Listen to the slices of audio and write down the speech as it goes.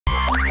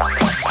Hey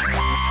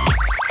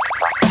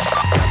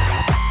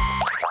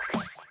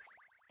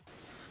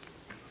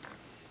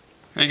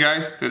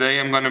guys, today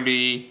I'm going to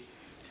be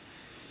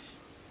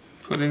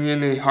putting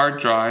in a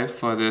hard drive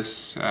for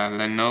this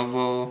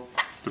Lenovo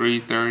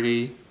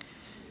 330-15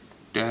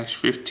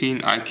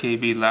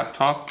 IKB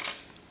laptop.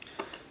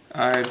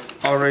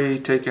 I've already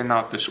taken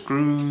out the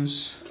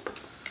screws,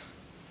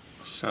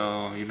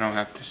 so you don't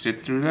have to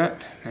sit through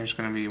that. There's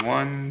going to be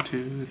 1,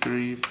 2,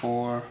 3,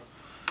 4,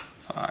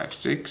 5,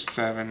 6,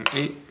 7,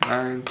 8,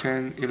 9,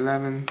 10,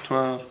 11,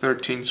 12,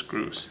 13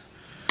 screws.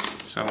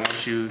 So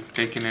once you've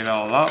taken it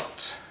all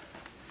out,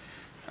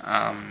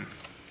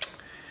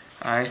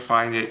 I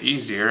find it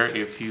easier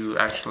if you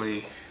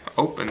actually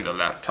open the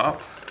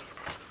laptop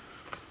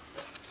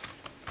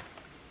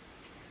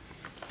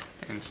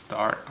and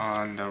start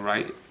on the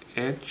right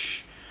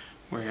edge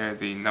where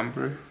the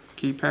number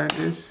keypad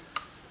is.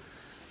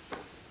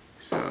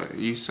 So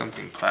use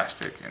something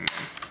plastic and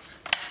then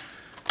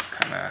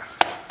kind of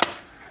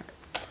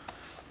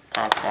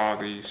pop all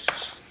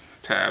these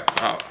tabs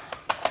out.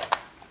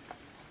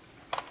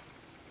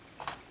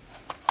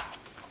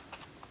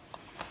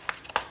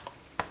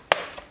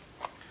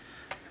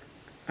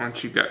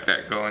 Once you got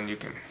that going, you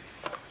can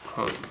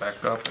close it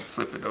back up and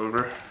flip it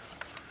over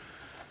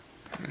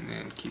and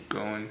then keep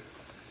going.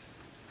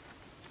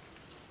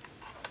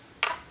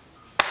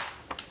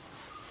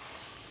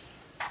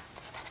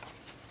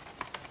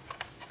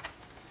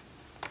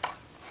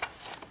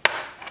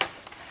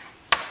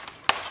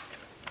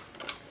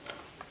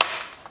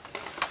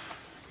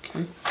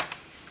 Okay.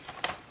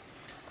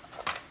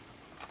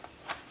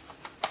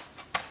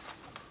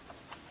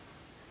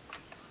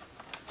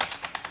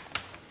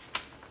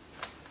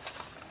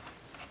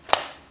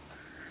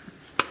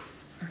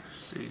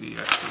 CD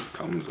actually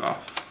comes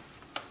off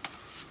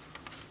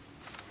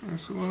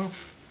as well.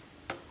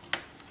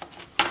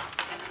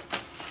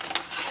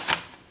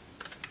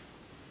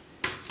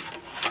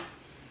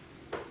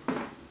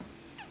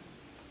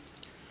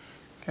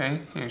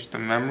 Okay, here's the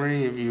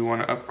memory if you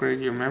want to upgrade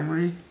your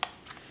memory.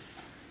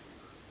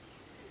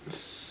 This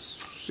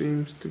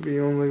seems to be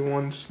only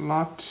one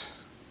slot.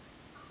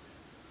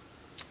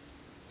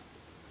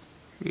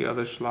 The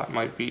other slot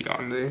might be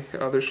on the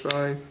other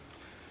side.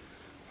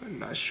 I'm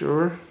not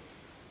sure.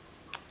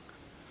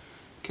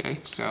 Okay,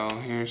 so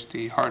here's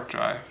the hard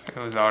drive. It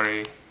was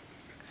already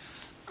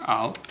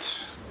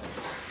out.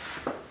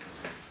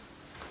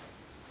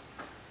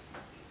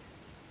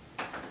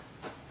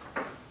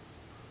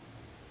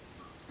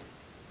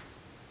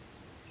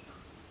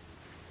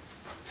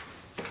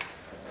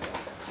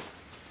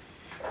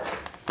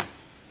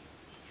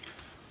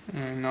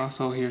 And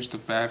also here's the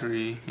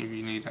battery if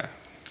you need to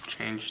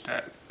change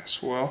that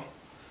as well.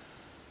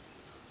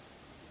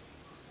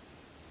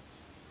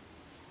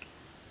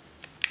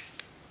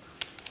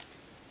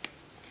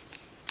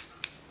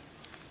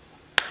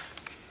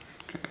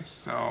 Okay,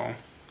 so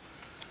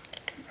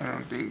I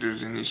don't think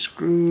there's any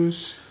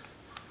screws.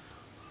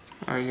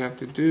 All you have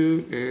to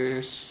do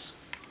is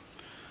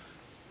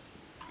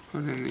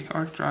put in the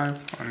hard drive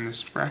on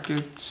this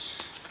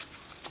bracket.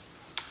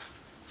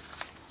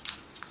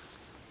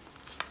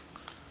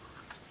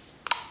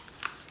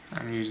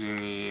 I'm using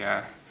the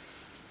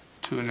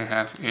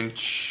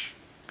 2.5-inch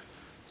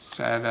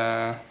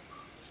SATA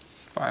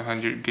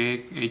 500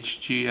 gig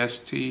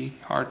HDD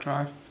hard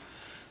drive.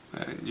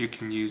 You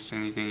can use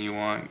anything you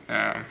want,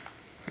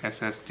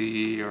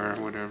 SSD or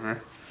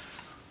whatever.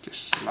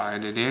 Just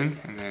slide it in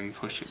and then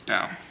push it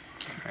down.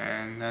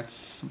 And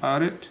that's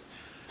about it.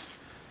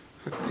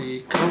 Put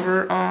the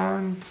cover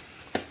on.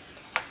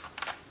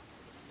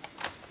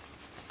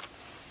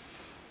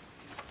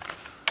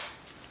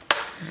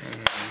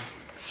 And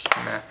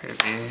snap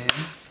it in.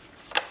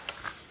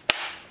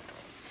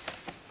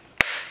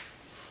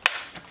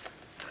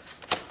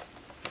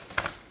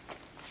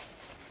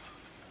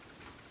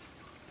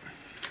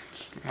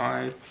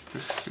 Slide the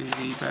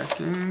CD back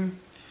in,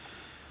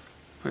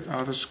 put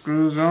all the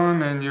screws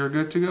on, and you're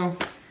good to go.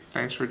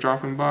 Thanks for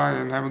dropping by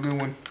and have a good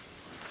one.